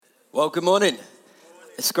Well, good morning.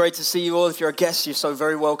 It's great to see you all. If you're a guest, you're so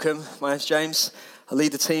very welcome. My name's James. I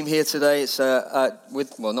lead the team here today. It's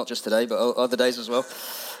not just today, but other days as well.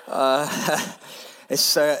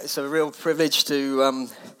 It's a real privilege to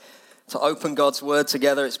open God's Word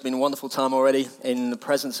together. It's been a wonderful time already in the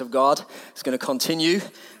presence of God. It's going to continue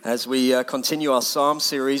as we continue our Psalm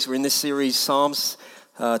series. We're in this series, Psalms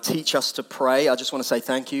Teach Us to Pray. I just want to say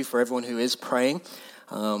thank you for everyone who is praying.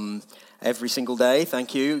 Every single day,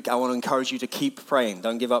 thank you. I want to encourage you to keep praying.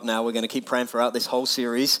 Don't give up now. We're going to keep praying throughout this whole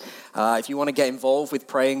series. If you want to get involved with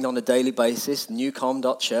praying on a daily basis,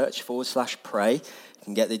 newcom.church/pray. You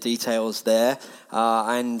can get the details there.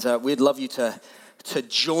 And we'd love you to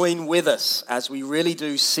join with us as we really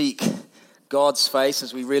do seek God's face,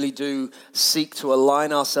 as we really do seek to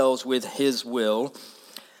align ourselves with His will,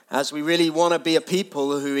 as we really want to be a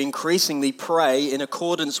people who increasingly pray in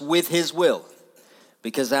accordance with His will.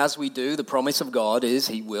 Because as we do, the promise of God is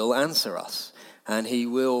He will answer us. And He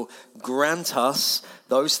will grant us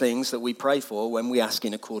those things that we pray for when we ask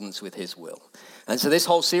in accordance with His will. And so this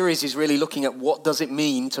whole series is really looking at what does it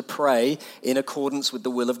mean to pray in accordance with the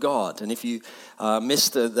will of God. And if you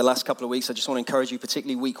missed the last couple of weeks, I just want to encourage you,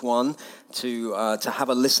 particularly week 1, to have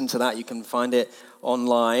a listen to that. You can find it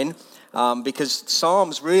online. Because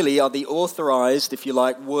Psalms really are the authorized, if you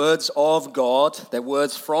like, words of God. They're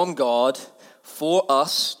words from God for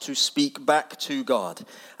us to speak back to God.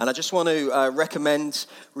 And I just want to recommend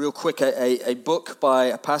real quick a book by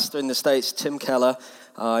a pastor in the States, Tim Keller.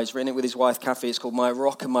 He's written it with his wife, Kathy. It's called My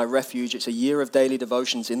Rock and My Refuge. It's a year of daily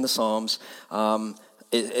devotions in the Psalms.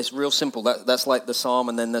 It's real simple. That's like the Psalm,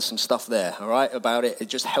 and then there's some stuff there, all right, about it. It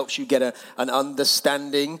just helps you get an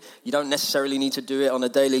understanding. You don't necessarily need to do it on a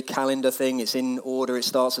daily calendar thing. It's in order. It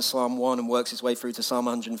starts at Psalm 1 and works its way through to Psalm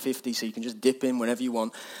 150, so you can just dip in whenever you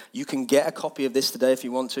want. You can get a copy of this today if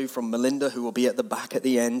you want to from Melinda, who will be at the back at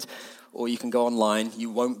the end, or you can go online. You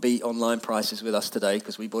won't beat online prices with us today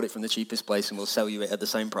because we bought it from the cheapest place and we'll sell you it at the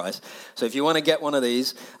same price. So if you want to get one of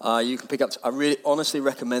these, you can pick up. I really honestly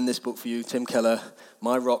recommend this book for you, Tim Keller,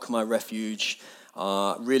 My Rock, My Refuge.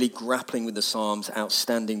 Really grappling with the Psalms,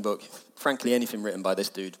 outstanding book. Frankly, anything written by this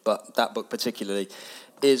dude, but that book particularly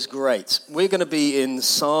is great. We're going to be in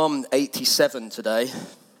Psalm 87 today.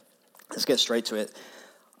 Let's get straight to it.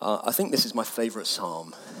 I think this is my favorite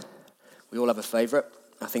psalm. We all have a favorite.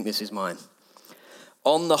 I think this is mine.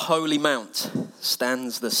 On the holy mount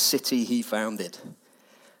stands the city He founded.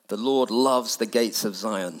 The Lord loves the gates of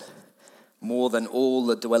Zion more than all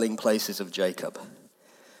the dwelling places of Jacob.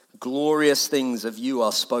 Glorious things of you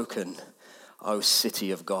are spoken, O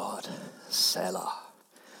city of God, Selah.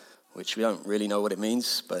 Which we don't really know what it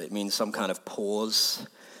means, but it means some kind of pause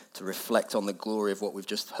to reflect on the glory of what we've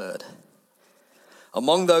just heard.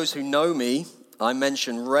 Among those who know me, I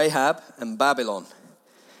mention Rahab and Babylon.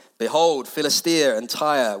 Behold, Philistia and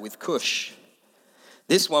Tyre with Cush.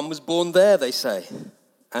 This one was born there, they say,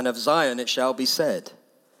 and of Zion it shall be said,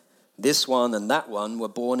 this one and that one were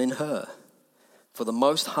born in her. For the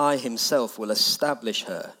Most High Himself will establish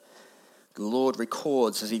her. The Lord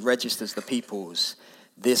records as He registers the peoples,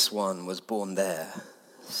 this one was born there,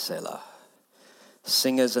 Selah.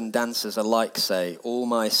 Singers and dancers alike say, all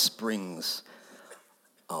my springs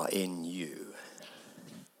are in you.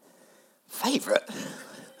 Favorite?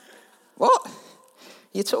 What are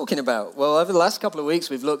you talking about? Well, over the last couple of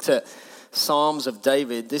weeks, we've looked at Psalms of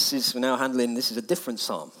David. This is a different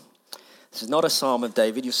psalm. This is not a psalm of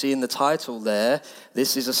David. You'll see in the title there,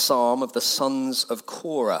 this is a psalm of the sons of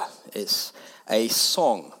Korah. It's a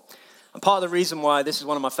song. And part of the reason why this is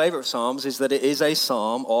one of my favorite psalms is that it is a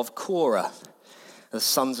psalm of Korah, the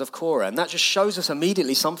sons of Korah. And that just shows us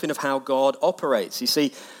immediately something of how God operates. You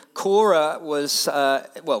see, Korah was,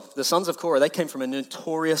 the sons of Korah, they came from a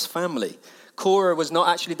notorious family. Korah was not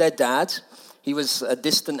actually their dad. He was a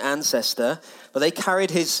distant ancestor, but they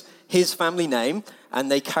carried his family name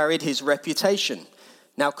and they carried his reputation.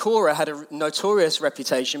 Now, Korah had a notorious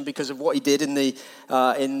reputation because of what he did in the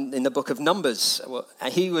book of Numbers.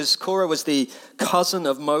 Korah was the cousin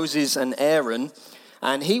of Moses and Aaron,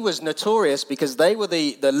 and he was notorious because they were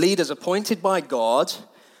the leaders appointed by God.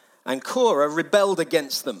 And Korah rebelled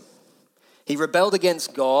against them. He rebelled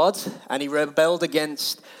against God, and he rebelled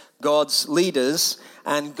against God's leaders,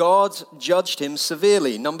 and God judged him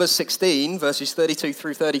severely. Numbers 16, verses 32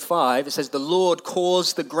 through 35, it says, the Lord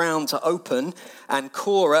caused the ground to open, and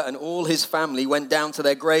Korah and all his family went down to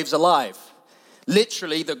their graves alive.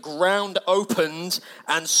 Literally, the ground opened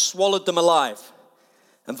and swallowed them alive.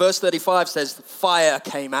 And verse 35 says, fire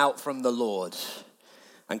came out from the Lord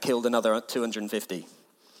and killed another 250.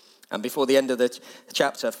 And before the end of the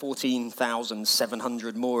chapter,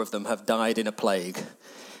 14,700 more of them have died in a plague.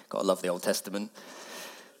 Gotta love the Old Testament.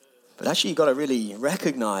 But actually, you've got to really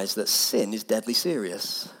recognize that sin is deadly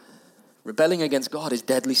serious. Rebelling against God is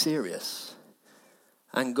deadly serious.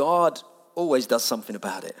 And God always does something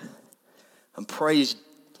about it. And praise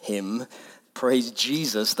him, praise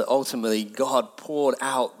Jesus, that ultimately God poured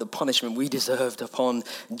out the punishment we deserved upon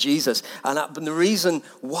Jesus. And the reason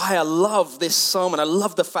why I love this psalm, and I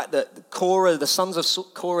love the fact that Korah, the sons of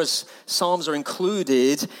Korah's psalms are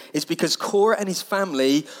included, is because Korah and his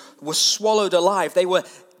family were swallowed alive. They were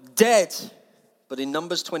dead. But in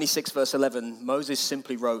Numbers 26, verse 11, Moses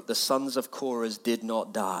simply wrote, the sons of Korah did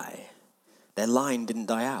not die. Their line didn't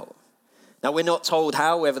die out. Now, we're not told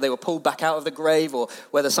how, whether they were pulled back out of the grave or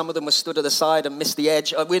whether some of them were stood at the side and missed the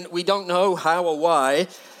edge. We don't know how or why.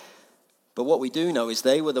 But what we do know is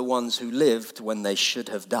they were the ones who lived when they should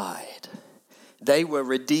have died. They were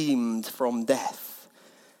redeemed from death.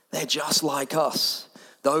 They're just like us.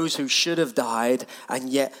 Those who should have died and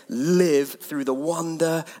yet live through the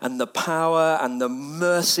wonder and the power and the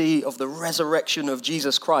mercy of the resurrection of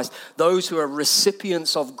Jesus Christ. Those who are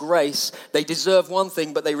recipients of grace, they deserve one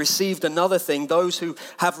thing, but they received another thing. Those who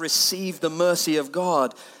have received the mercy of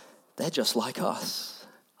God, they're just like us.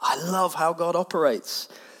 I love how God operates.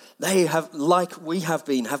 They have, like we have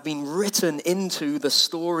been written into the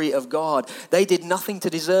story of God. They did nothing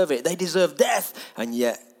to deserve it. They deserved death, and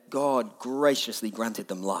yet God graciously granted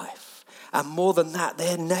them life. And more than that,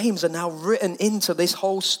 their names are now written into this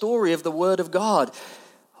whole story of the Word of God.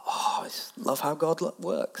 Oh, I just love how God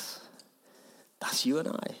works. That's you and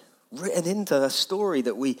I, written into a story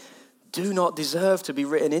that we do not deserve to be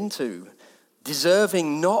written into,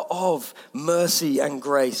 deserving not of mercy and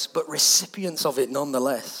grace, but recipients of it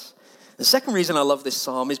nonetheless. The second reason I love this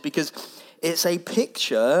psalm is because it's a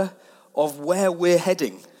picture of where we're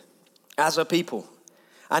heading as a people.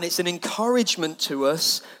 And it's an encouragement to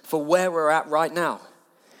us for where we're at right now.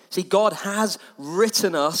 See, God has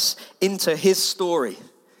written us into his story.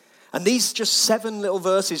 And these just 7 little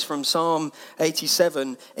verses from Psalm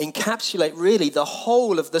 87 encapsulate really the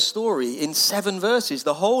whole of the story in 7 verses,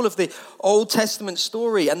 the whole of the Old Testament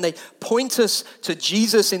story. And they point us to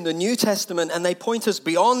Jesus in the New Testament, and they point us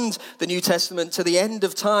beyond the New Testament to the end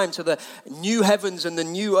of time, to the new heavens and the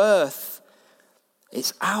new earth.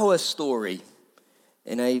 It's our story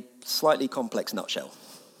in a slightly complex nutshell.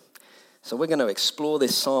 So we're going to explore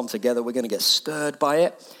this psalm together. We're going to get stirred by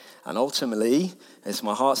it. And ultimately, it's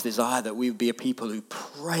my heart's desire that we would be a people who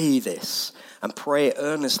pray this and pray it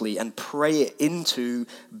earnestly and pray it into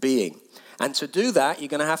being. And to do that, you're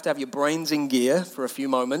going to have your brains in gear for a few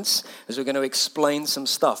moments as we're going to explain some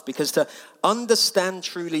stuff. Because to understand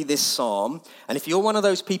truly this psalm, and if you're one of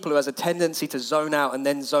those people who has a tendency to zone out and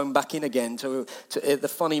then zone back in again to the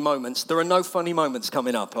funny moments, there are no funny moments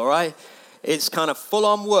coming up, all right? It's kind of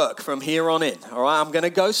full-on work from here on in, all right? I'm going to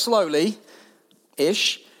go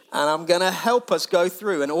slowly-ish, and I'm going to help us go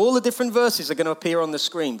through. And all the different verses are going to appear on the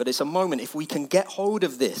screen. But it's a moment, if we can get hold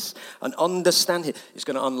of this and understand it, it's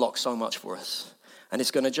going to unlock so much for us. And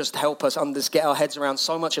it's going to just help us get our heads around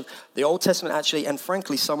so much of the Old Testament actually, and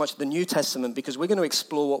frankly, so much of the New Testament, because we're going to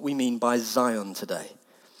explore what we mean by Zion today.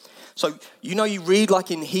 So, you read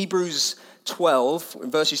like in Hebrews 12,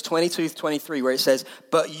 verses 22 to 23, where it says,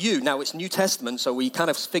 but you, now it's New Testament, so we kind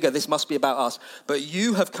of figure this must be about us, but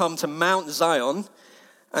you have come to Mount Zion,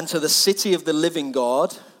 and to the city of the living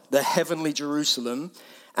God, the heavenly Jerusalem,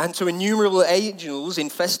 and to innumerable angels in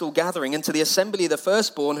festal gathering, and to the assembly of the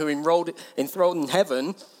firstborn who are enthroned in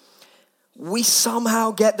heaven. We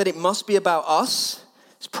somehow get that it must be about us.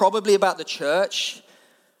 It's probably about the church.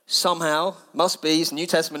 Somehow, must be, it's New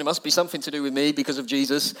Testament, it must be something to do with me because of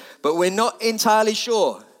Jesus. But we're not entirely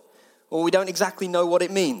sure, or we don't exactly know what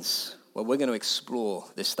it means. Well, we're going to explore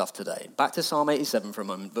this stuff today. Back to Psalm 87 for a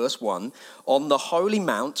moment, verse 1. On the holy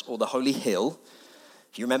mount, or the holy hill,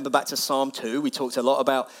 if you remember back to Psalm 2, we talked a lot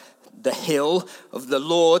about the hill of the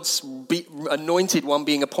Lord's anointed one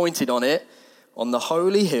being appointed on it. On the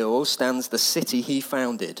holy hill stands the city he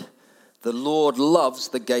founded. The Lord loves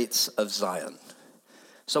the gates of Zion.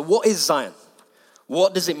 So what is Zion?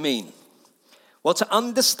 What does it mean? Well, to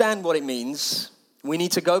understand what it means, we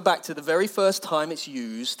need to go back to the very first time it's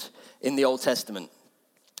used in the Old Testament.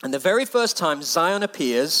 And the very first time Zion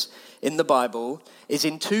appears in the Bible is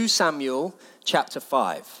in 2 Samuel chapter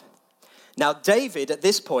 5. Now, David, at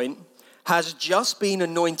this point, has just been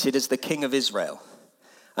anointed as the king of Israel.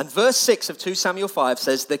 And verse 6 of 2 Samuel 5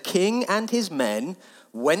 says, the king and his men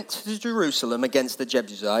went to Jerusalem against the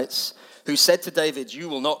Jebusites, who said to David, you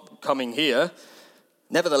will not come in here.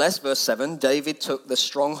 Nevertheless, verse 7, David took the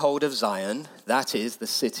stronghold of Zion, that is, the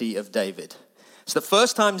city of David. It's the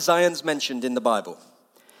first time Zion's mentioned in the Bible.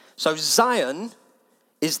 So Zion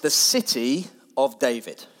is the city of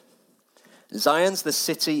David. Zion's the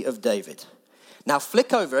city of David. Now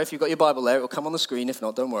flick over, if you've got your Bible there, it will come on the screen, if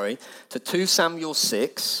not, don't worry, to 2 Samuel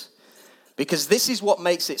 6, because this is what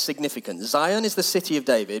makes it significant. Zion is the city of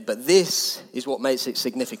David, but this is what makes it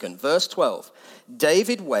significant. Verse 12,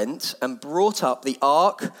 David went and brought up the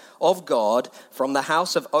ark of God from the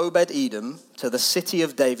house of Obed-Edom to the city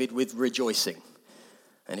of David with rejoicing.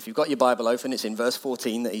 And if you've got your Bible open, it's in verse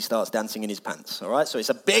 14 that he starts dancing in his pants. All right, so it's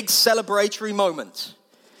a big celebratory moment.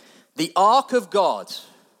 The ark of God,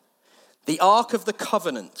 the ark of the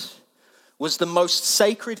covenant, was the most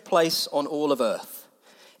sacred place on all of earth.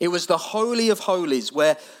 It was the holy of holies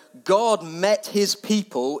where God met his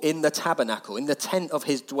people in the tabernacle, in the tent of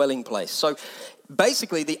his dwelling place. So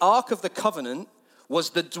basically, the ark of the covenant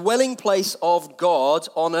was the dwelling place of God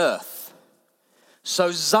on earth.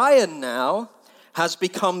 So Zion now has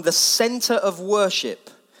become the center of worship.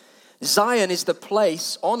 Zion is the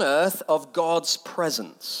place on earth of God's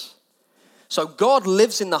presence. So God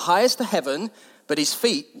lives in the highest of heaven, but his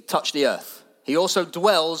feet touch the earth. He also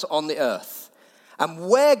dwells on the earth. And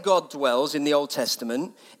where God dwells in the Old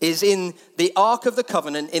Testament is in the Ark of the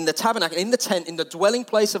Covenant, in the tabernacle, in the tent, in the dwelling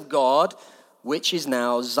place of God, which is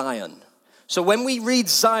now Zion. So when we read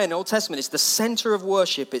Zion, Old Testament, it's the center of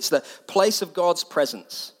worship. It's the place of God's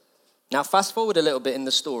presence. Now fast forward a little bit in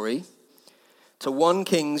the story to 1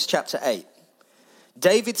 Kings chapter 8.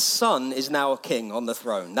 David's son is now a king on the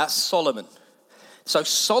throne. That's Solomon. So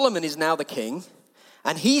Solomon is now the king,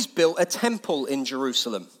 and he's built a temple in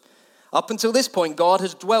Jerusalem. Up until this point, God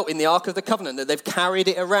has dwelt in the Ark of the Covenant, that they've carried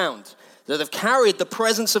it around, that they've carried the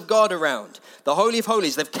presence of God around, the Holy of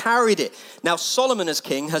Holies, they've carried it. Now Solomon as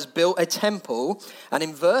king has built a temple, and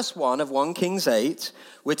in verse 1 of 1 Kings 8,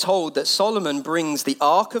 we're told that Solomon brings the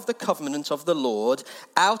Ark of the Covenant of the Lord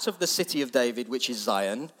out of the city of David, which is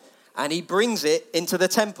Zion, and he brings it into the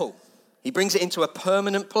temple. He brings it into a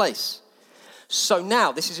permanent place. So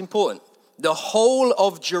now, this is important, the whole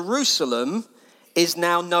of Jerusalem is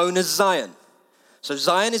now known as Zion. So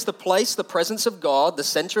Zion is the place, the presence of God, the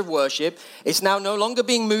center of worship. It's now no longer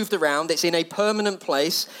being moved around. It's in a permanent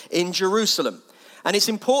place in Jerusalem. And it's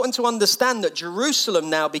important to understand that Jerusalem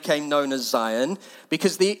now became known as Zion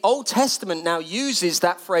because the Old Testament now uses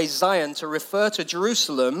that phrase Zion to refer to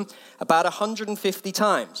Jerusalem about 150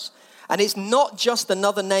 times. And it's not just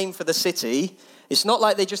another name for the city. It's not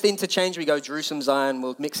like they just interchange. We go Jerusalem, Zion,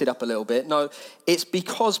 we'll mix it up a little bit. No, it's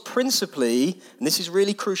because principally, and this is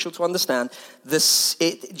really crucial to understand,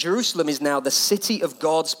 Jerusalem is now the city of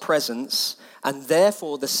God's presence and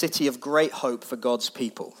therefore the city of great hope for God's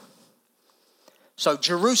people. So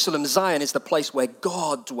Jerusalem, Zion, is the place where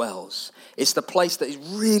God dwells. It's the place that is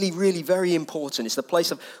really, really very important. It's the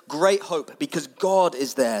place of great hope because God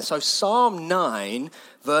is there. So Psalm 9,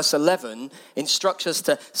 verse 11, instructs us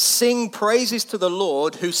to sing praises to the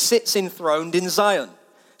Lord who sits enthroned in Zion.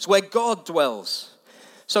 It's where God dwells.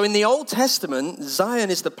 So in the Old Testament,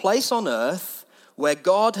 Zion is the place on earth where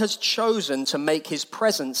God has chosen to make his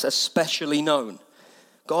presence especially known.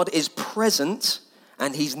 God is present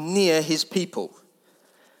and he's near his people.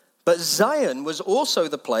 But Zion was also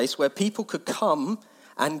the place where people could come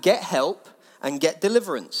and get help and get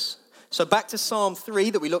deliverance. So back to Psalm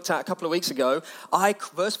 3 that we looked at a couple of weeks ago.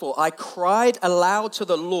 Verse 4, I cried aloud to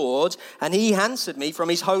the Lord and he answered me from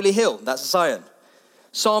his holy hill. That's Zion.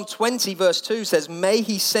 Psalm 20 verse 2 says, may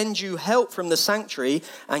he send you help from the sanctuary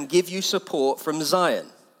and give you support from Zion.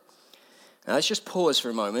 Now let's just pause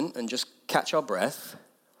for a moment and just catch our breath.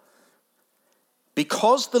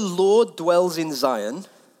 Because the Lord dwells in Zion,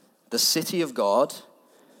 the city of God,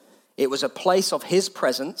 it was a place of his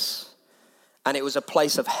presence, and it was a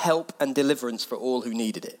place of help and deliverance for all who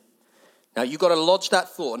needed it. Now, you've got to lodge that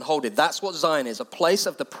thought and hold it. That's what Zion is, a place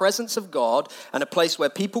of the presence of God and a place where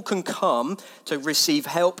people can come to receive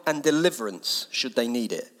help and deliverance should they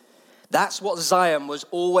need it. That's what Zion was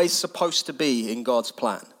always supposed to be in God's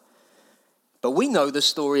plan. But we know the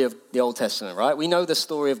story of the Old Testament, right? We know the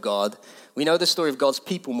story of God. We know the story of God's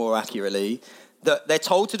people more accurately, that they're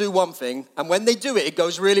told to do one thing, and when they do it, it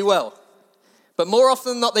goes really well. But more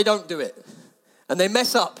often than not, they don't do it. And they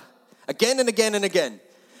mess up again and again and again.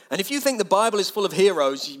 And if you think the Bible is full of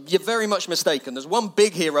heroes, you're very much mistaken. There's one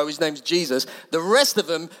big hero, his name's Jesus. The rest of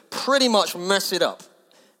them pretty much mess it up.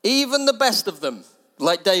 Even the best of them,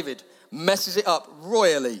 like David, messes it up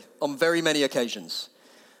royally on very many occasions.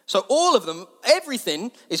 So all of them,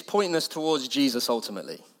 everything is pointing us towards Jesus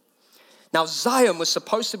ultimately. Now, Zion was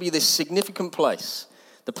supposed to be this significant place,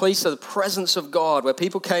 the place of the presence of God, where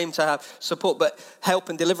people came to have support, but help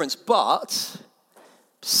and deliverance. But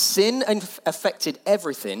sin affected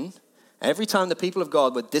everything, Every time the people of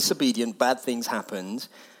God were disobedient, bad things happened,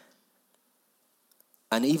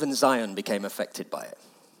 and even Zion became affected by it.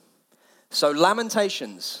 So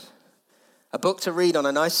Lamentations, a book to read on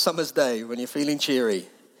a nice summer's day when you're feeling cheery.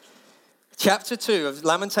 Chapter 2 of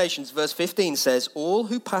Lamentations, verse 15 says, all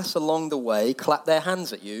who pass along the way clap their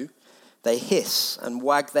hands at you. They hiss and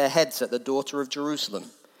wag their heads at the daughter of Jerusalem.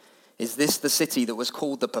 Is this the city that was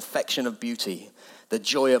called the perfection of beauty, the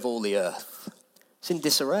joy of all the earth? It's in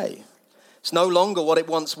disarray. It's no longer what it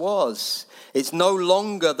once was. It's no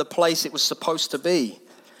longer the place it was supposed to be.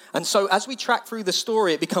 And so as we track through the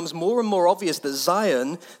story, it becomes more and more obvious that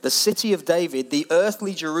Zion, the city of David, the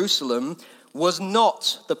earthly Jerusalem, was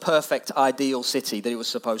not the perfect, ideal city that it was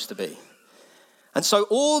supposed to be. And so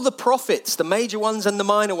all the prophets, the major ones and the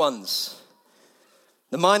minor ones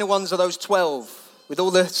are those 12 with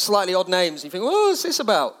all the slightly odd names. You think, oh, what's this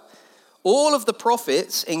about? All of the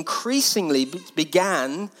prophets increasingly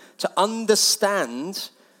began to understand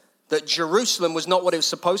that Jerusalem was not what it was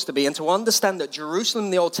supposed to be, and to understand that Jerusalem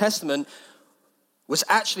in the Old Testament was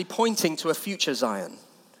actually pointing to a future Zion.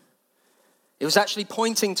 It was actually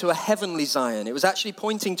pointing to a heavenly Zion. It was actually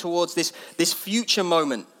pointing towards this future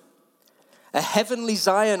moment. A heavenly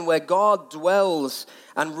Zion where God dwells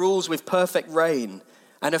and rules with perfect reign.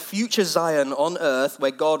 And a future Zion on earth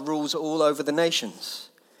where God rules all over the nations.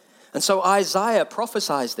 And so Isaiah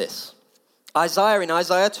prophesies this. Isaiah in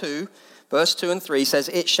Isaiah 2, verse 2 and 3 says,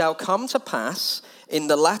 it shall come to pass in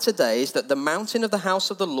the latter days that the mountain of the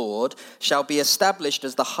house of the Lord shall be established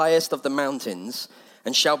as the highest of the mountains,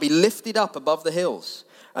 and shall be lifted up above the hills,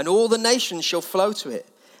 and all the nations shall flow to it.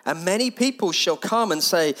 And many people shall come and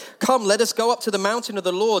say, come, let us go up to the mountain of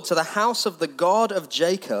the Lord, to the house of the God of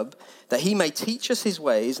Jacob, that he may teach us his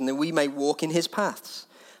ways, and that we may walk in his paths.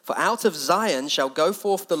 For out of Zion shall go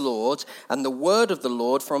forth the Lord, and the word of the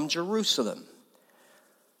Lord from Jerusalem.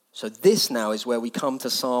 So this now is where we come to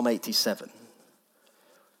Psalm 87.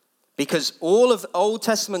 Because all of Old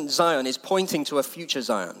Testament Zion is pointing to a future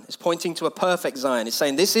Zion. It's pointing to a perfect Zion. It's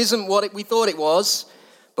saying this isn't what we thought it was,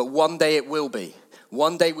 but one day it will be.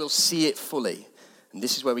 One day we'll see it fully. And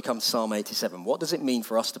this is where we come to Psalm 87. What does it mean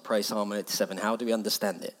for us to pray Psalm 87? How do we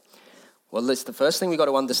understand it? Well, the first thing we've got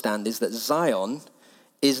to understand is that Zion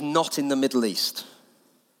is not in the Middle East.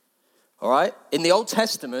 All right? In the Old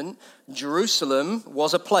Testament, Jerusalem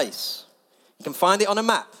was a place. You can find it on a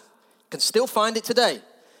map. You can still find it today.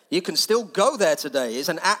 You can still go there today. It's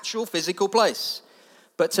an actual physical place.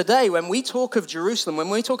 But today, when we talk of Jerusalem, when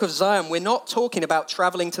we talk of Zion, we're not talking about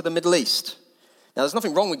traveling to the Middle East. Now, there's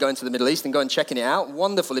nothing wrong with going to the Middle East and going and checking it out.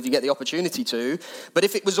 Wonderful if you get the opportunity to. But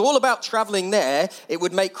if it was all about traveling there, it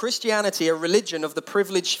would make Christianity a religion of the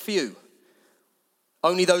privileged few.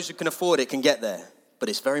 Only those who can afford it can get there. But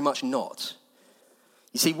it's very much not.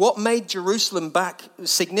 You see, what made Jerusalem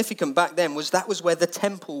significant back then was that was where the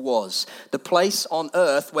temple was, the place on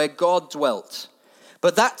earth where God dwelt.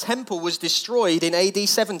 But that temple was destroyed in AD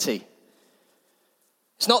 70.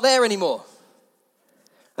 It's not there anymore.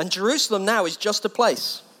 And Jerusalem now is just a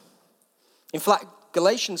place. In fact,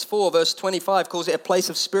 Galatians 4 verse 25 calls it a place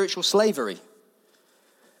of spiritual slavery.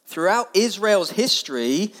 Throughout Israel's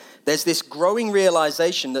history, there's this growing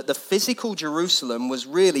realization that the physical Jerusalem was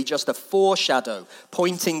really just a foreshadow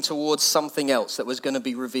pointing towards something else that was going to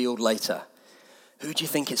be revealed later. Who do you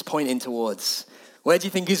think it's pointing towards? Where do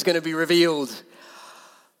you think is going to be revealed?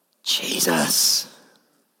 Jesus.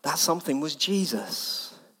 That something was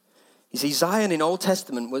Jesus. You see, Zion in Old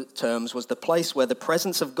Testament terms was the place where the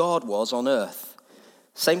presence of God was on earth.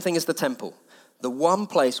 Same thing as the temple. The one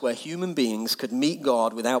place where human beings could meet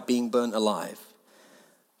God without being burnt alive.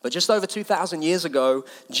 But just over 2,000 years ago,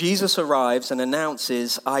 Jesus arrives and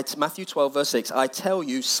announces, Matthew 12 verse 6, I tell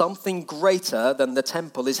you, something greater than the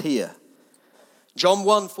temple is here. John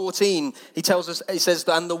 1:14, he says,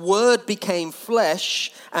 and the word became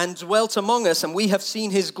flesh and dwelt among us, and we have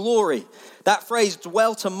seen his glory. That phrase,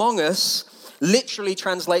 dwelt among us, literally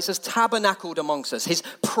translates as tabernacled amongst us. His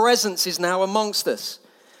presence is now amongst us.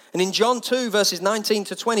 And in John 2 verses 19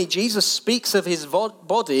 to 20, Jesus speaks of his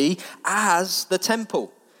body as the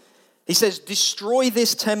temple. He says, destroy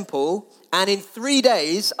this temple, and in 3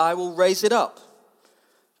 days I will raise it up.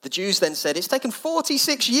 The Jews then said, it's taken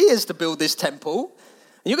 46 years to build this temple,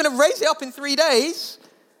 and you're going to raise it up in 3 days?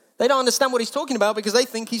 They don't understand what he's talking about because they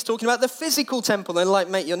think he's talking about the physical temple. They're like,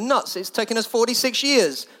 mate, you're nuts. It's taken us 46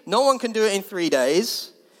 years. No one can do it in 3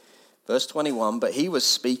 days. Verse 21, but he was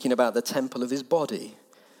speaking about the temple of his body.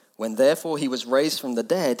 When therefore he was raised from the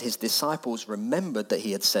dead, his disciples remembered that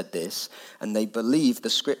he had said this, and they believed the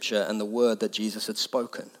scripture and the word that Jesus had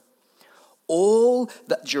spoken. All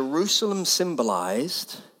that Jerusalem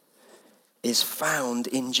symbolized is found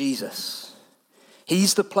in Jesus.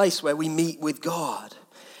 He's the place where we meet with God.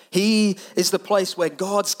 He is the place where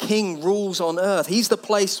God's King rules on earth. He's the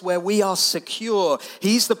place where we are secure.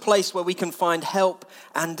 He's the place where we can find help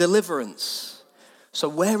and deliverance. So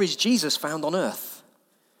where is Jesus found on earth?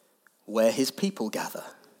 Where his people gather.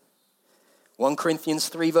 1 Corinthians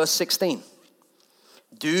 3 verse 16.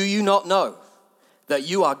 Do you not know that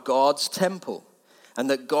you are God's temple and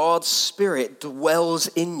that God's Spirit dwells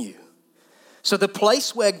in you? So the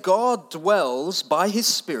place where God dwells by his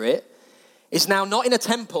Spirit is now not in a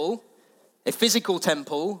temple, a physical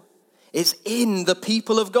temple. It's in the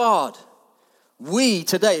people of God. We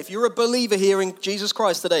today, if you're a believer here in Jesus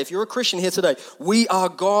Christ today, if you're a Christian here today, we are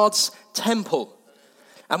God's temple.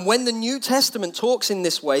 And when the New Testament talks in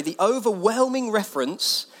this way, the overwhelming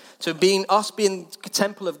reference to us being the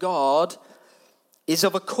temple of God is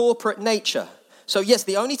of a corporate nature. So yes,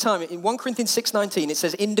 the only time in 1 Corinthians 6:19 it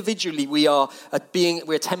says individually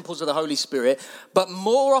we're temples of the Holy Spirit, but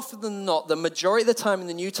more often than not, the majority of the time in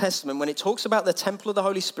the New Testament, when it talks about the temple of the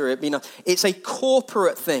Holy Spirit, it's a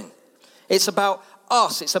corporate thing. It's about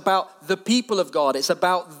us. It's about the people of God. It's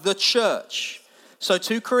about the church. So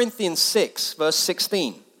 2 Corinthians 6 verse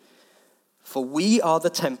 16, for we are the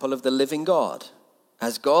temple of the living God,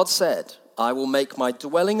 as God said, I will make my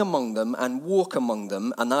dwelling among them and walk among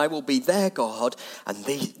them, and I will be their God, and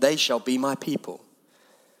they shall be my people.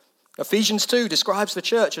 Ephesians 2 describes the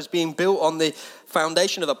church as being built on the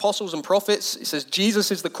foundation of apostles and prophets. It says Jesus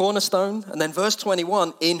is the cornerstone. And then verse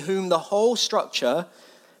 21, in whom the whole structure,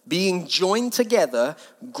 being joined together,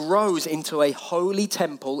 grows into a holy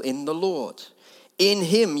temple in the Lord. In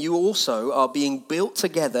him you also are being built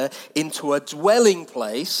together into a dwelling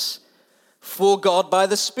place for God by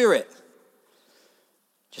the Spirit.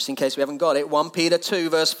 Just in case we haven't got it, 1 Peter 2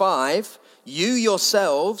 verse 5, you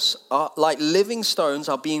yourselves are like living stones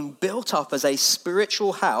are being built up as a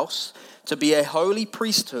spiritual house to be a holy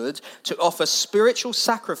priesthood, to offer spiritual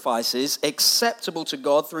sacrifices acceptable to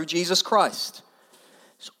God through Jesus Christ.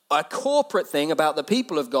 So a corporate thing about the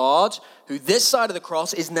people of God, who this side of the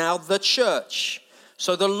cross is now the church.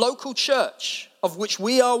 So the local church, of which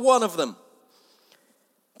we are one of them,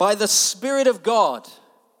 by the Spirit of God,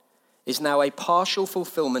 is now a partial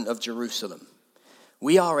fulfillment of Jerusalem.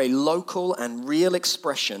 We are a local and real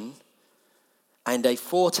expression and a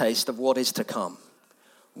foretaste of what is to come.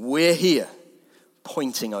 We're here,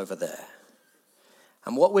 pointing over there.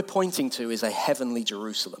 And what we're pointing to is a heavenly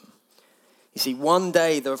Jerusalem. You see, one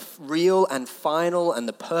day the real and final and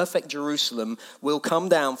the perfect Jerusalem will come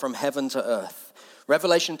down from heaven to earth.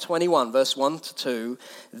 Revelation 21, verse 1 to 2,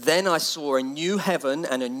 then I saw a new heaven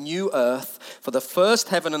and a new earth, for the first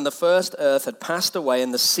heaven and the first earth had passed away,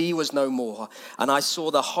 and the sea was no more. And I saw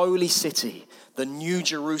the holy city, the new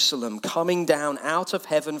Jerusalem, coming down out of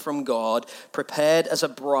heaven from God, prepared as a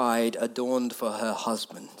bride adorned for her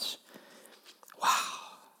husband. Wow.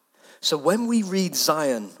 So when we read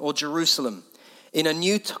Zion or Jerusalem in a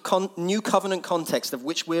new covenant context of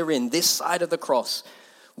which we're in, this side of the cross,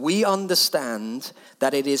 we understand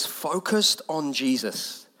that it is focused on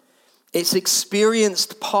Jesus. It's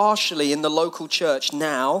experienced partially in the local church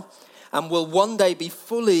now and will one day be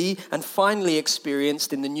fully and finally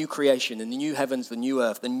experienced in the new creation, in the new heavens, the new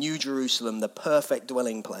earth, the new Jerusalem, the perfect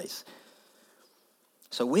dwelling place.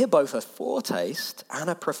 So we're both a foretaste and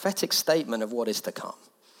a prophetic statement of what is to come.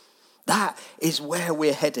 That is where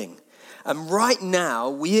we're heading. And right now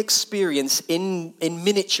we experience in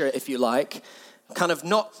miniature, if you like, kind of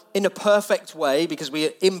not in a perfect way because we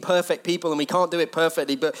are imperfect people and we can't do it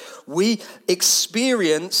perfectly, but we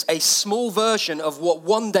experience a small version of what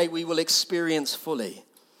one day we will experience fully.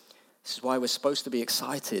 This is why we're supposed to be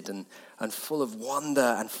excited and full of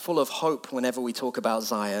wonder and full of hope whenever we talk about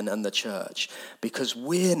Zion and the church, because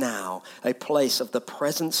we're now a place of the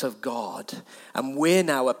presence of God, and we're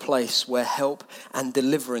now a place where help and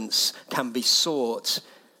deliverance can be sought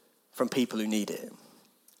from people who need it.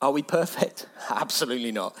 Are we perfect?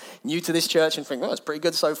 Absolutely not. New to this church and think, well, it's pretty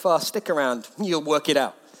good so far. Stick around. You'll work it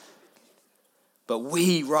out. But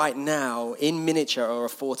we right now, in miniature, are a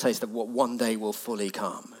foretaste of what one day will fully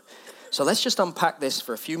come. So let's just unpack this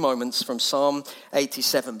for a few moments from Psalm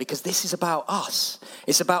 87, because this is about us.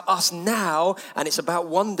 It's about us now, and it's about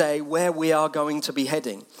one day where we are going to be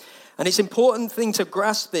heading. And it's important thing to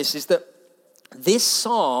grasp this is that this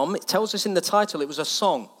psalm, it tells us in the title, it was a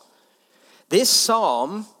song. This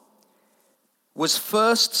psalm was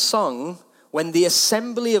first sung when the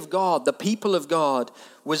assembly of God, the people of God,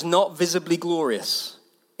 was not visibly glorious.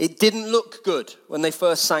 It didn't look good when they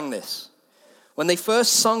first sang this. When they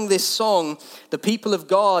first sung this song, the people of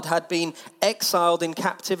God had been exiled in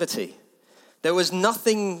captivity. There was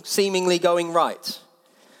nothing seemingly going right.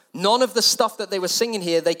 None of the stuff that they were singing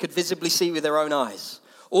here they could visibly see with their own eyes.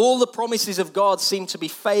 All the promises of God seemed to be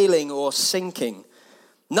failing or sinking.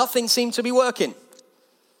 Nothing seemed to be working.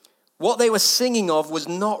 What they were singing of was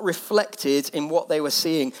not reflected in what they were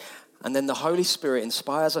seeing. And then the Holy Spirit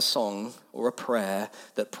inspires a song or a prayer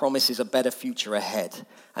that promises a better future ahead.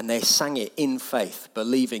 And they sang it in faith,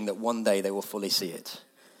 believing that one day they will fully see it.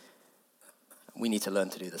 We need to learn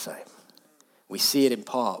to do the same. We see it in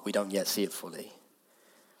part, we don't yet see it fully.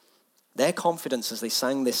 Their confidence as they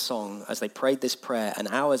sang this song, as they prayed this prayer, and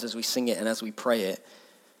ours as we sing it and as we pray it,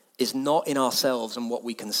 is not in ourselves and what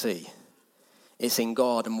we can see. It's in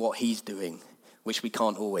God and what he's doing, which we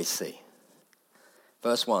can't always see.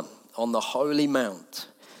 Verse 1, on the holy mount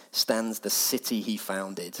stands the city he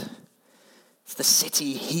founded. It's the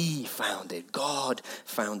city he founded, God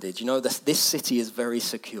founded. You know, this city is very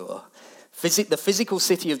secure. The physical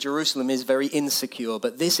city of Jerusalem is very insecure,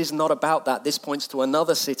 but this is not about that. This points to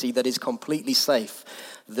another city that is completely safe,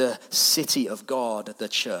 the city of God, the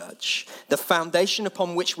church. The foundation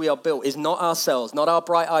upon which we are built is not ourselves, not our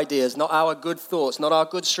bright ideas, not our good thoughts, not our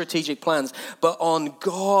good strategic plans, but on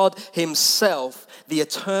God himself, the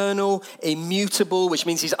eternal, immutable, which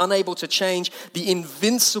means he's unable to change, the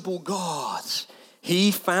invincible God.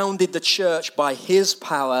 He founded the church by his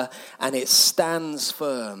power, and it stands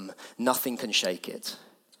firm. Nothing can shake it.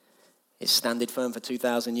 It's standed firm for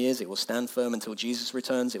 2,000 years. It will stand firm until Jesus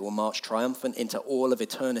returns. It will march triumphant into all of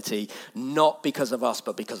eternity, not because of us,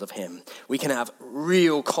 but because of him. We can have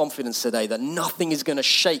real confidence today that nothing is going to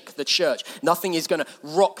shake the church. Nothing is going to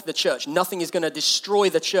rock the church. Nothing is going to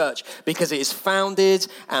destroy the church, because it is founded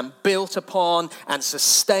and built upon and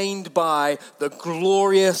sustained by the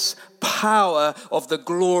glorious power of the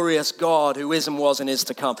glorious God who is and was and is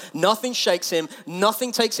to come. Nothing shakes him.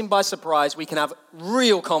 Nothing takes him by surprise. We can have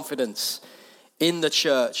real confidence in the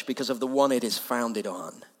church because of the one it is founded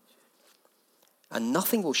on. And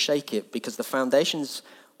nothing will shake it because the foundations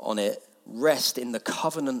on it rest in the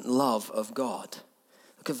covenant love of God.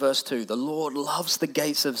 Look at verse 2. The Lord loves the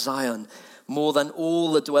gates of Zion more than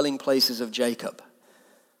all the dwelling places of Jacob.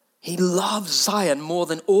 He loves Zion more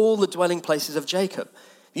than all the dwelling places of Jacob.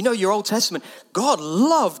 You know your Old Testament, God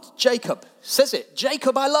loved Jacob. Says it,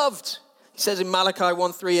 Jacob I loved. He says in Malachi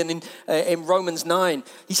 1:3 and in Romans 9.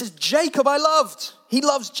 He says, Jacob I loved. He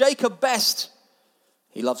loves Jacob best.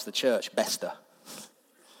 He loves the church bester.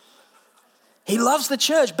 He loves the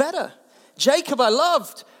church better. Jacob I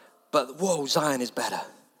loved, but whoa, Zion is better.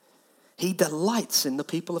 He delights in the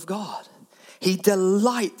people of God. He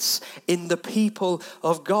delights in the people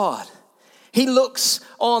of God. He looks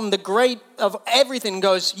on the great of everything and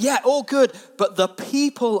goes, yeah, all good, but the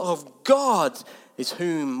people of God is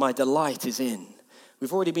whom my delight is in.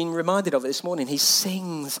 We've already been reminded of it this morning. He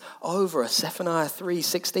sings over us. Zephaniah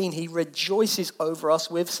 3:16. He rejoices over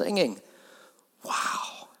us with singing.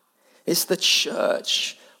 Wow. It's the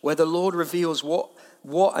church where the Lord reveals what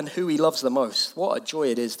and who he loves the most. What a joy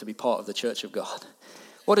it is to be part of the church of God.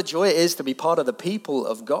 What a joy it is to be part of the people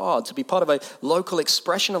of God, to be part of a local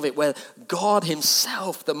expression of it where God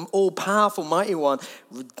himself, the all-powerful, mighty one,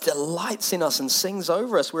 delights in us and sings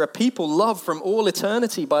over us. We're a people loved from all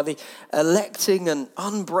eternity by the electing and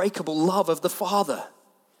unbreakable love of the Father.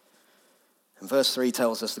 And verse 3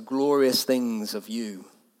 tells us the glorious things of you,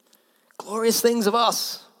 glorious things of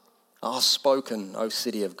us are spoken, O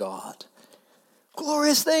city of God.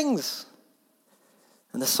 Glorious things.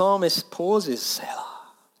 And the psalmist pauses, Selah,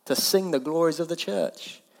 to sing the glories of the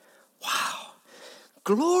church. Wow.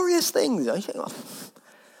 Glorious things.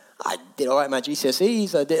 I did all right in my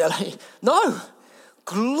GCSEs. No.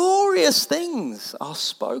 Glorious things are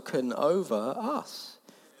spoken over us.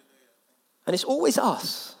 And it's always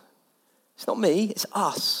us. It's not me, it's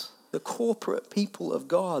us, the corporate people of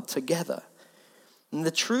God together. And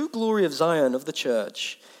the true glory of Zion, of the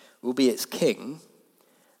church, will be its king.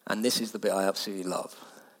 And this is the bit I absolutely love.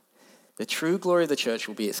 The true glory of the church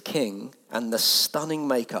will be its king and the stunning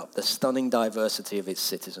makeup, the stunning diversity of its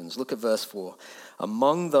citizens. Look at verse 4.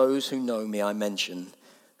 Among those who know me, I mention,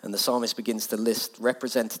 and the psalmist begins to list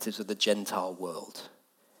representatives of the Gentile world.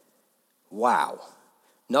 Wow.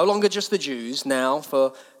 No longer just the Jews, now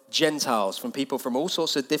for Gentiles, from people from all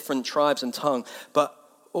sorts of different tribes and tongue, but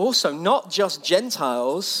also not just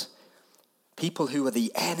Gentiles, people who are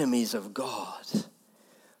the enemies of God.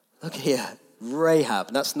 Look here.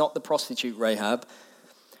 Rahab. That's not the prostitute Rahab.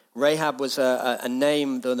 Rahab was a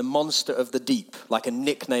name, the monster of the deep, like a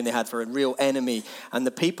nickname they had for a real enemy. And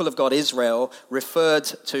the people of God, Israel, referred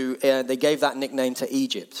to, they gave that nickname to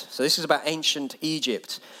Egypt. So this is about ancient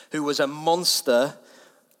Egypt, who was a monster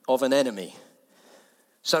of an enemy.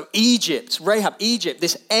 So Egypt, Rahab, Egypt,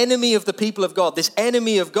 this enemy of the people of God, this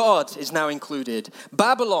enemy of God is now included.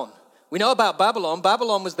 Babylon. We know about Babylon.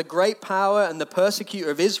 Babylon was the great power and the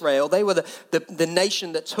persecutor of Israel. They were the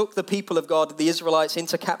nation that took the people of God, the Israelites,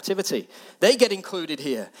 into captivity. They get included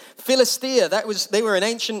here. Philistia, they were an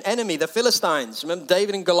ancient enemy, the Philistines. Remember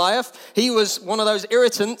David and Goliath? He was one of those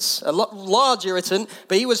irritants, a large irritant,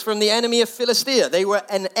 but he was from the enemy of Philistia. They were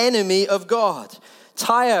an enemy of God.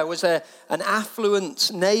 Tyre was an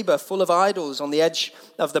affluent neighbor full of idols on the edge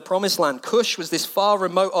of the promised land. Cush was this far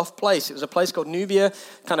remote off place. It was a place called Nubia,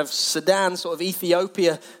 kind of Sudan, sort of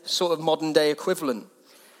Ethiopia, sort of modern day equivalent.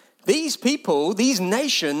 These people, these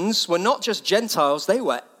nations were not just Gentiles, they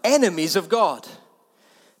were enemies of God.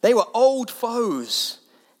 They were old foes,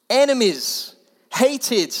 enemies,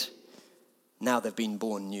 hated. Now they've been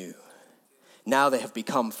born new. Now they have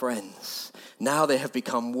become friends. Now they have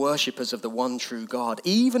become worshippers of the one true God.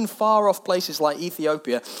 Even far off places like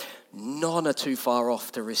Ethiopia, none are too far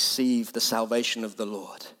off to receive the salvation of the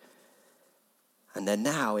Lord. And they're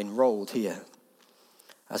now enrolled here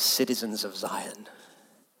as citizens of Zion.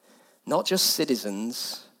 Not just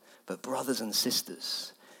citizens, but brothers and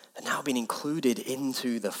sisters. They're now being included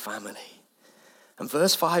into the family. And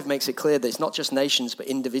verse 5 makes it clear that it's not just nations, but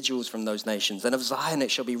individuals from those nations. And of Zion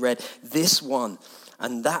it shall be read, this one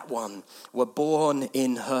and that one were born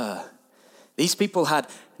in her. These people had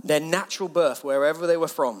their natural birth wherever they were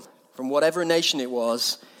from whatever nation it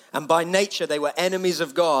was. And by nature they were enemies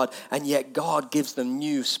of God. And yet God gives them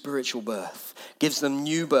new spiritual birth, gives them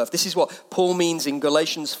new birth. This is what Paul means in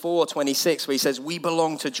Galatians 4:26, where he says, we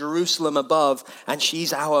belong to Jerusalem above and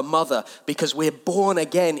she's our mother, because we're born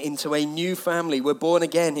again into a new family. We're born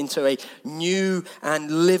again into a new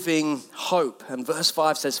and living hope. And verse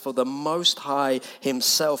 5 says, for the Most High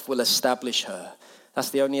himself will establish her. That's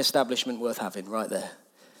the only establishment worth having right there.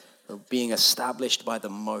 Being established by the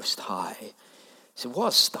Most High. So what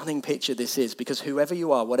a stunning picture this is, because whoever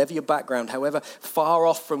you are, whatever your background, however far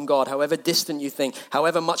off from God, however distant you think,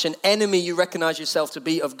 however much an enemy you recognize yourself to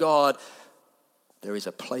be of God, there is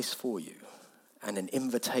a place for you and an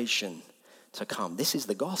invitation to come. This is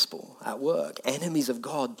the gospel at work. Enemies of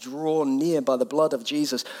God drawn near by the blood of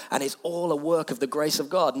Jesus, and it's all a work of the grace of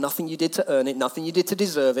God. Nothing you did to earn it, nothing you did to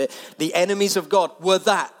deserve it. The enemies of God were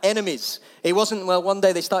that, enemies. It wasn't, well, one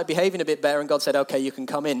day they started behaving a bit better and God said, okay, you can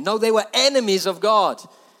come in. No, they were enemies of God.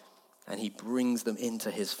 And he brings them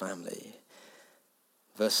into his family.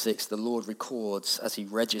 Verse 6, the Lord records as he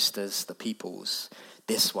registers the peoples,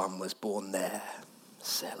 this one was born there,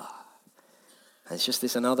 Selah. And it's just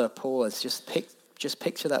this another pause. Just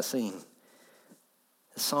picture that scene.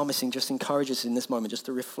 The psalmist just encourages us in this moment just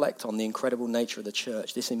to reflect on the incredible nature of the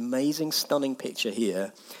church. This amazing, stunning picture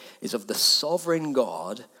here is of the sovereign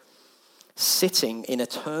God sitting in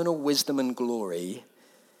eternal wisdom and glory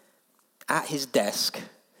at his desk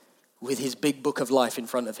with his big book of life in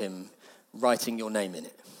front of him, writing your name in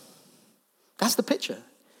it. That's the picture.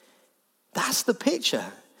 That's the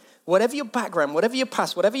picture. Whatever your background, whatever your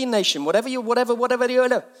past, whatever your nation, whatever you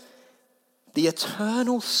know, the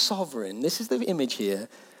eternal sovereign, this is the image here,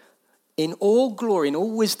 in all glory, in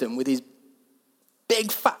all wisdom, with his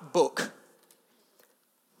big fat book,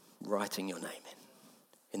 writing your name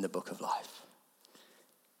in the book of life.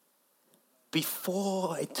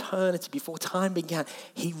 Before eternity, before time began,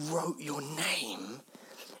 he wrote your name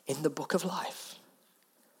in the book of life.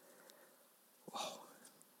 Whoa.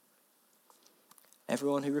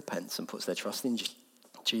 Everyone who repents and puts their trust in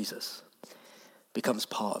Jesus becomes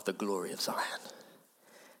part of the glory of Zion.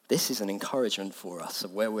 This is an encouragement for us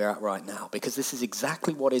of where we're at right now, because this is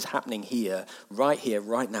exactly what is happening here,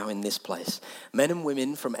 right now in this place. Men and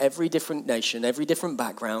women from every different nation, every different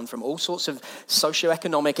background, from all sorts of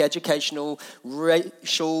socioeconomic, educational,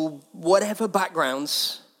 racial, whatever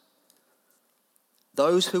backgrounds,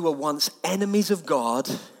 those who were once enemies of God,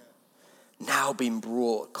 now being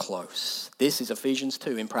brought close. This is Ephesians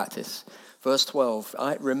 2 in practice. Verse 12,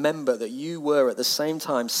 I remember that you were at the same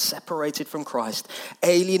time separated from Christ,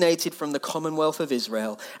 alienated from the commonwealth of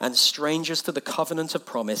Israel, and strangers to the covenant of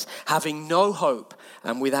promise, having no hope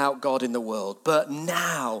and without God in the world. But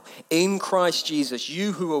now, in Christ Jesus,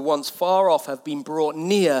 you who were once far off have been brought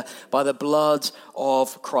near by the blood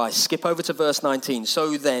of Christ. Skip over to verse 19.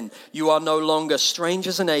 So then, you are no longer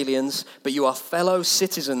strangers and aliens, but you are fellow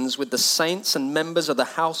citizens with the saints and members of the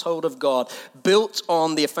household of God, built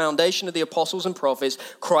on the foundation of the apostles and prophets,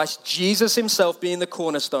 Christ Jesus himself being the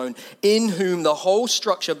cornerstone, in whom the whole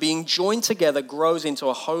structure being joined together grows into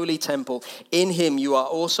a holy temple. In him you are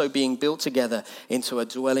also being built together into a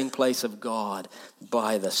dwelling place of God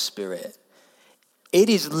by the Spirit. It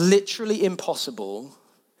is literally impossible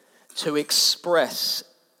to express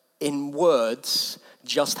in words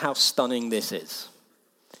just how stunning this is.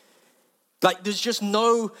 Like, there's just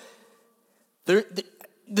no,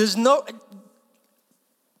 there's no,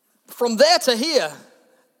 from there to here,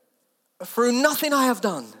 through nothing I have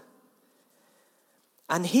done.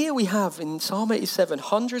 And here we have in Psalm 87,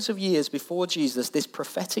 hundreds of years before Jesus, this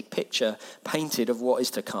prophetic picture painted of what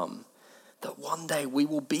is to come. That one day we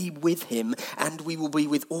will be with him and we will be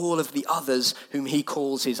with all of the others whom he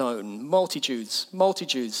calls his own.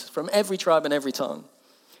 Multitudes from every tribe and every tongue.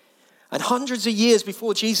 And hundreds of years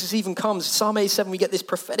before Jesus even comes, Psalm 87, we get this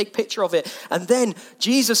prophetic picture of it. And then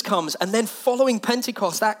Jesus comes, and then following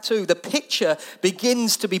Pentecost, Act 2, the picture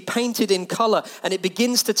begins to be painted in color, and it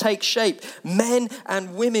begins to take shape. Men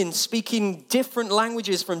and women speaking different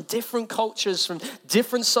languages from different cultures, from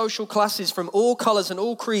different social classes, from all colors and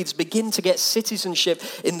all creeds, begin to get citizenship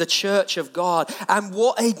in the church of God. And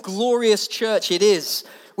what a glorious church it is.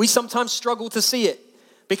 We sometimes struggle to see it,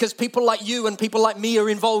 because people like you and people like me are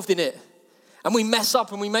involved in it. And we mess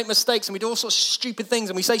up and we make mistakes and we do all sorts of stupid things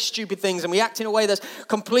and we say stupid things and we act in a way that's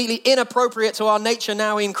completely inappropriate to our nature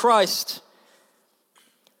now in Christ.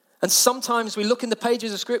 And sometimes we look in the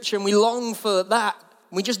pages of Scripture and we long for that.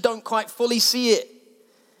 We just don't quite fully see it.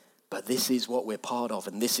 But this is what we're part of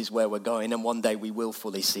and this is where we're going. And one day we will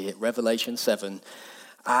fully see it. Revelation 7.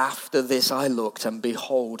 After this I looked, and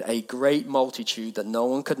behold, a great multitude that no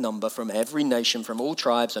one could number, from every nation, from all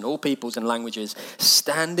tribes and all peoples and languages,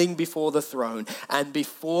 standing before the throne and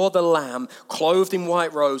before the Lamb, clothed in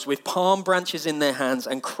white robes, with palm branches in their hands,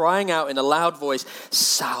 and crying out in a loud voice,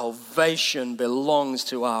 salvation belongs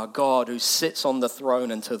to our God who sits on the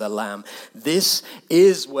throne and to the Lamb. This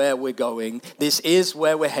is where we're going. This is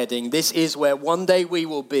where we're heading. This is where one day we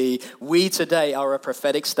will be. We today are a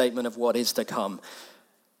prophetic statement of what is to come.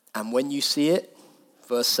 And when you see it,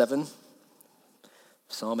 verse 7,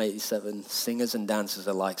 Psalm 87, singers and dancers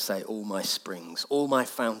alike say, all my springs, all my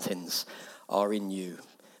fountains are in you,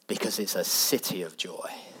 because it's a city of joy.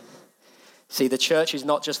 See, the church is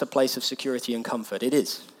not just a place of security and comfort. It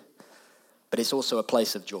is. But it's also a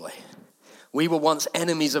place of joy. We were once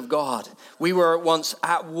enemies of God. We were once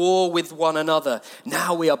at war with one another.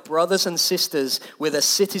 Now we are brothers and sisters with a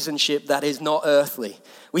citizenship that is not earthly.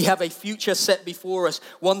 We have a future set before us,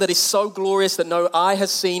 one that is so glorious that no eye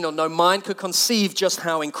has seen or no mind could conceive just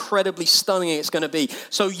how incredibly stunning it's going to be.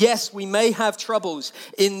 So yes, we may have troubles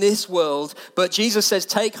in this world, but Jesus says,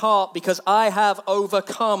 take heart because I have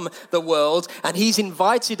overcome the world. And he's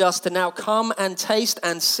invited us to now come and taste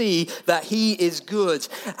and see that he is good.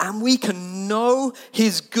 And we can know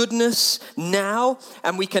his goodness now,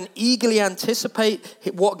 and we can eagerly anticipate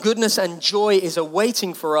what goodness and joy is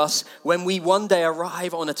awaiting for us when we one day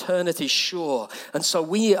arrive on eternity's shore. And so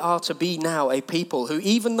we are to be now a people who,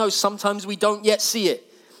 even though sometimes we don't yet see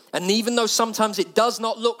it, and even though sometimes it does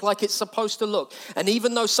not look like it's supposed to look, and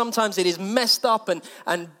even though sometimes it is messed up and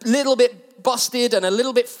a little bit busted and a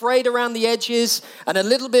little bit frayed around the edges and a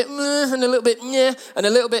little bit and a little bit and a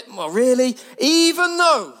little bit, well, really, even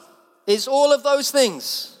though it's all of those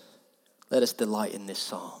things, let us delight in this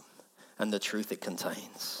psalm and the truth it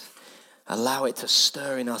contains. Allow it to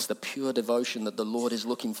stir in us the pure devotion that the Lord is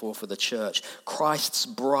looking for the church. Christ's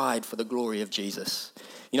bride for the glory of Jesus.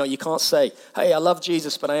 You know, you can't say, hey, I love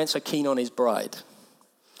Jesus, but I ain't so keen on his bride.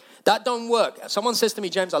 That don't work. Someone says to me,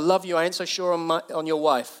 James, I love you, I ain't so sure on your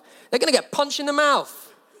wife. They're going to get punched in the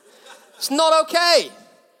mouth. It's not okay.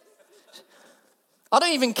 I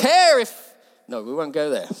don't even care if... No, we won't go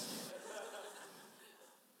there.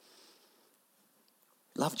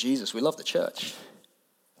 Love Jesus. We love the church.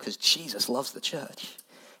 Because Jesus loves the church.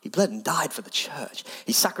 He bled and died for the church.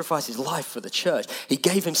 He sacrificed his life for the church. He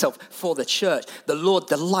gave himself for the church. The Lord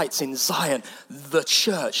delights in Zion, the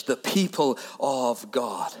church, the people of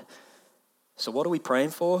God. So what are we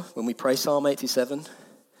praying for when we pray Psalm 87?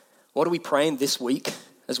 What are we praying this week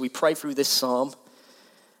as we pray through this psalm?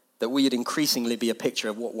 That we would increasingly be a picture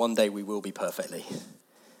of what one day we will be perfectly.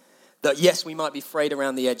 That yes, we might be frayed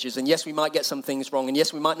around the edges, and yes, we might get some things wrong, and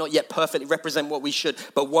yes, we might not yet perfectly represent what we should,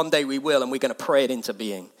 but one day we will, and we're going to pray it into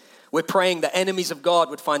being. We're praying that enemies of God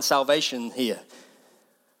would find salvation here.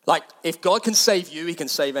 Like, if God can save you, he can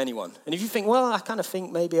save anyone. And if you think, well, I kind of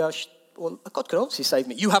think maybe I should, well, God could obviously save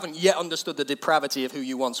me. You haven't yet understood the depravity of who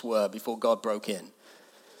you once were before God broke in.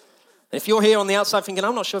 And if you're here on the outside thinking,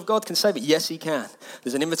 I'm not sure if God can save me, yes, he can.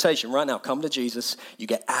 There's an invitation right now. Come to Jesus. You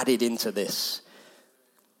get added into this.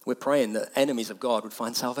 We're praying that enemies of God would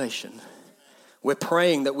find salvation. We're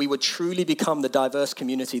praying that we would truly become the diverse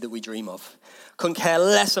community that we dream of. Couldn't care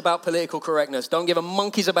less about political correctness. Don't give a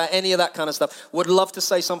monkeys about any of that kind of stuff. Would love to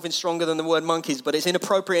say something stronger than the word monkeys, but it's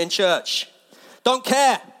inappropriate in church. Don't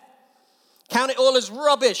care. Count it all as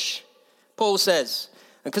rubbish, Paul says.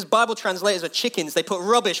 And because Bible translators are chickens, they put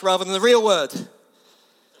rubbish rather than the real word.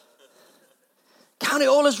 Count it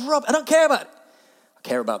all as rubbish. I don't care about it. I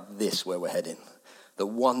care about this, where we're heading. That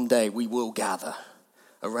one day we will gather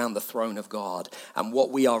around the throne of God. And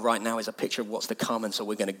what we are right now is a picture of what's to come. And so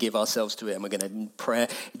we're going to give ourselves to it. And we're going to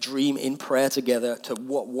dream in prayer together to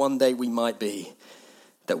what one day we might be.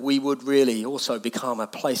 That we would really also become a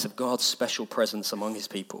place of God's special presence among his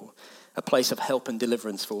people. A place of help and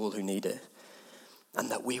deliverance for all who need it.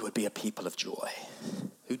 And that we would be a people of joy.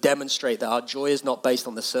 Who demonstrate that our joy is not based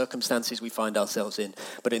on the circumstances we find ourselves in.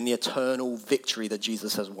 But in the eternal victory that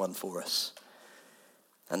Jesus has won for us.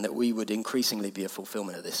 And that we would increasingly be a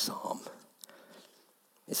fulfillment of this psalm.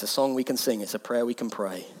 It's a song we can sing. It's a prayer we can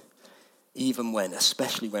pray.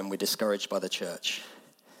 Especially when we're discouraged by the church.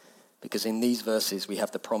 Because in these verses we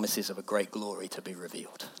have the promises of a great glory to be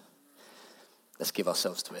revealed. Let's give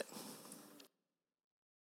ourselves to it.